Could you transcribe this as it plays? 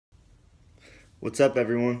What's up,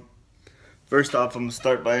 everyone? First off, I'm going to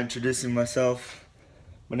start by introducing myself.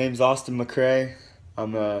 My name's Austin McCray.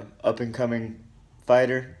 I'm a up-and-coming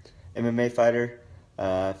fighter, MMA fighter.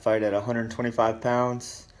 I fight at 125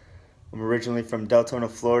 pounds. I'm originally from Deltona,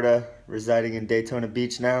 Florida, residing in Daytona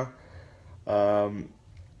Beach now. I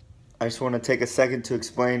just want to take a second to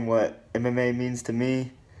explain what MMA means to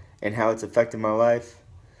me and how it's affected my life.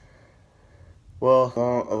 Well,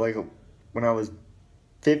 when I was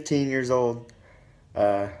 15 years old,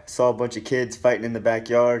 saw a bunch of kids fighting in the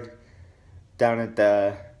backyard down at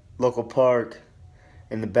the local park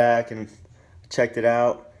in the back and checked it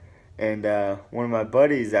out. And one of my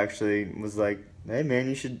buddies actually was like, "Hey man,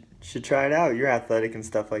 you should try it out. You're athletic and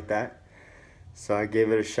stuff like that." So I gave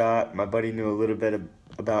it a shot. My buddy knew a little bit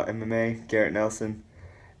about MMA, Garrett Nelson,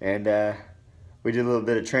 and we did a little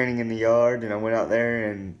bit of training in the yard. And I went out there,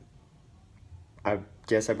 and I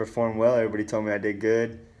guess I performed well. Everybody told me I did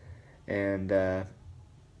good. And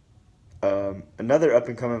another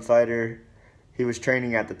up-and-coming fighter, he was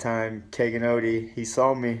training at the time, Kagan Odie. He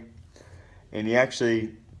saw me, and he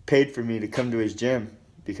actually paid for me to come to his gym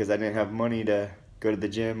because I didn't have money to go to the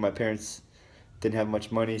gym. My parents didn't have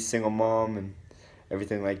much money, single mom and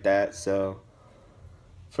everything like that. So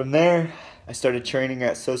from there, I started training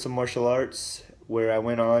at Sosa Martial Arts, where I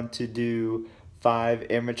went on to do 5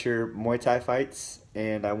 amateur Muay Thai fights,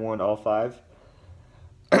 and I won all 5.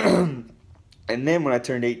 And then when I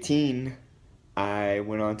turned 18, I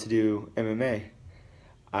went on to do MMA.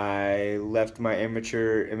 I left my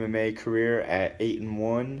amateur MMA career at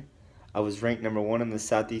 8-1. I was ranked number 1 in the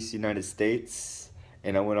Southeast United States,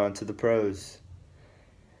 and I went on to the pros.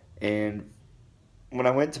 And when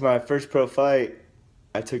I went to my first pro fight,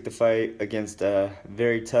 I took the fight against a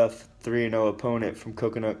very tough 3-0 opponent from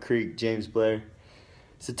Coconut Creek, James Blair.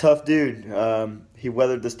 He's a tough dude. He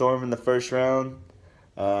weathered the storm in the first round.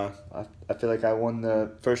 I feel like I won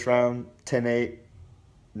the first round 10-8,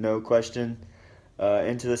 no question.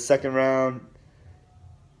 Into the second round,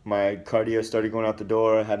 my cardio started going out the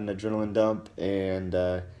door. I had an adrenaline dump, and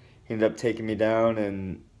he ended up taking me down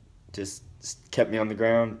and just kept me on the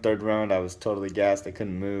ground. Third round, I was totally gassed. I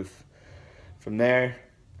couldn't move. From there,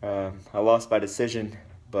 I lost by decision,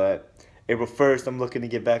 but April 1st, I'm looking to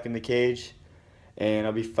get back in the cage, and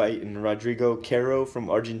I'll be fighting Rodrigo Caro from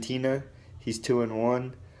Argentina. He's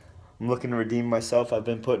 2-1. I'm looking to redeem myself. I've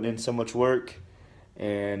been putting in so much work,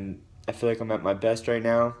 and I feel like I'm at my best right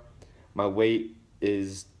now. My weight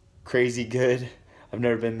is crazy good. I've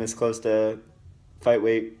never been this close to fight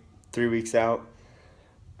weight 3 weeks out.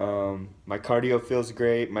 My cardio feels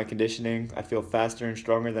great. My conditioning, I feel faster and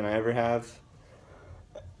stronger than I ever have.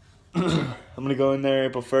 I'm going to go in there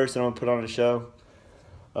April 1st, and I'm going to put on a show.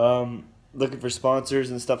 Looking for sponsors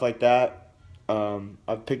and stuff like that.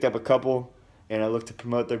 I've picked up a couple, and I look to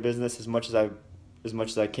promote their business as much as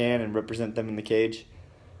I can and represent them in the cage.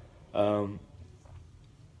 Yeah,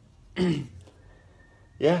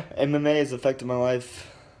 MMA has affected my life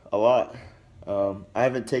a lot. I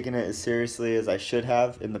haven't taken it as seriously as I should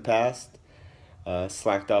have in the past.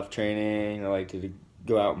 Slacked off training. I like to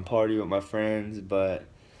go out and party with my friends, but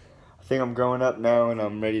I think I'm growing up now, and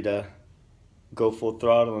I'm ready to go full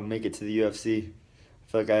throttle and make it to the UFC.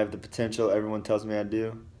 I feel like I have the potential everyone tells me I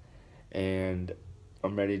do, and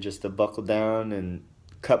I'm ready just to buckle down and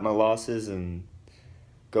cut my losses and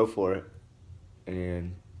go for it.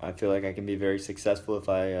 And I feel like I can be very successful if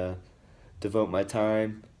I devote my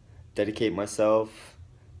time, dedicate myself,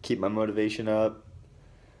 keep my motivation up,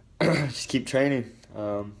 just keep training.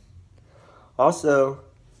 Also,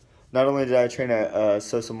 not only did I train at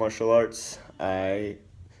Sosa Martial Arts, I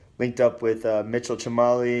linked up with Mitchell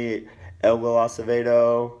Chamali, El Will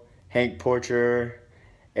Acevedo, Hank Porcher,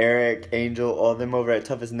 Eric, Angel, all of them over at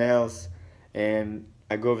Tough as Nails, and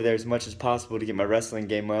I go over there as much as possible to get my wrestling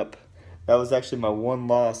game up. That was actually my one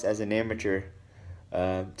loss as an amateur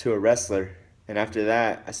to a wrestler, and after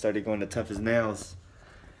that I started going to Tough as Nails,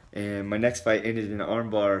 and my next fight ended in an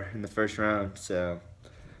armbar in the first round. So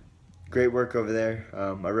great work over there.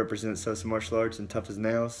 I represent Sosa Martial Arts and Tough as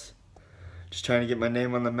Nails. Just trying to get my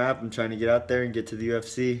name on the map. I'm trying to get out there and get to the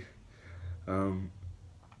UFC.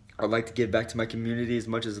 I'd like to give back to my community as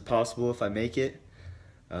much as possible if I make it.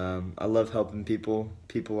 I love helping people.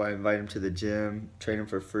 I invite them to the gym, train them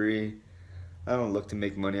for free. I don't look to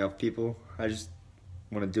make money off people. I just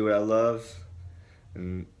want to do what I love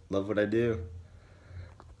and love what I do.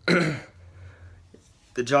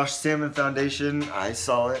 The Josh Samman Foundation, I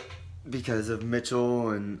saw it because of Mitchell,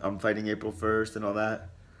 and I'm fighting April 1st and all that.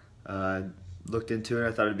 Looked into it.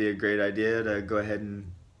 I thought it'd be a great idea to go ahead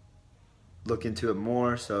and look into it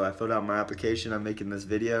more. So I filled out my application. I'm making this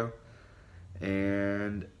video,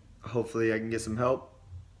 and hopefully I can get some help.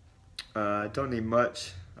 I don't need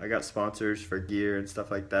much. I got sponsors for gear and stuff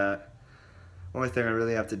like that. Only thing I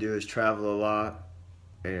really have to do is travel a lot,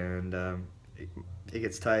 and it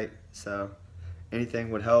gets tight, so anything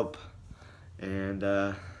would help. And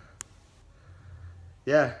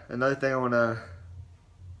yeah, another thing I want to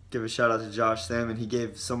give a shout out to Josh Samman. He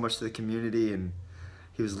gave so much to the community, and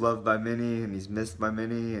he was loved by many, and he's missed by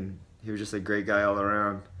many, and he was just a great guy all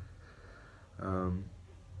around.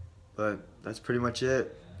 But that's pretty much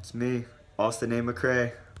it. It's me, Austin A.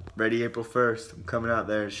 McCray, ready April 1st. I'm coming out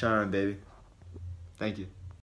there to shine, baby. Thank you.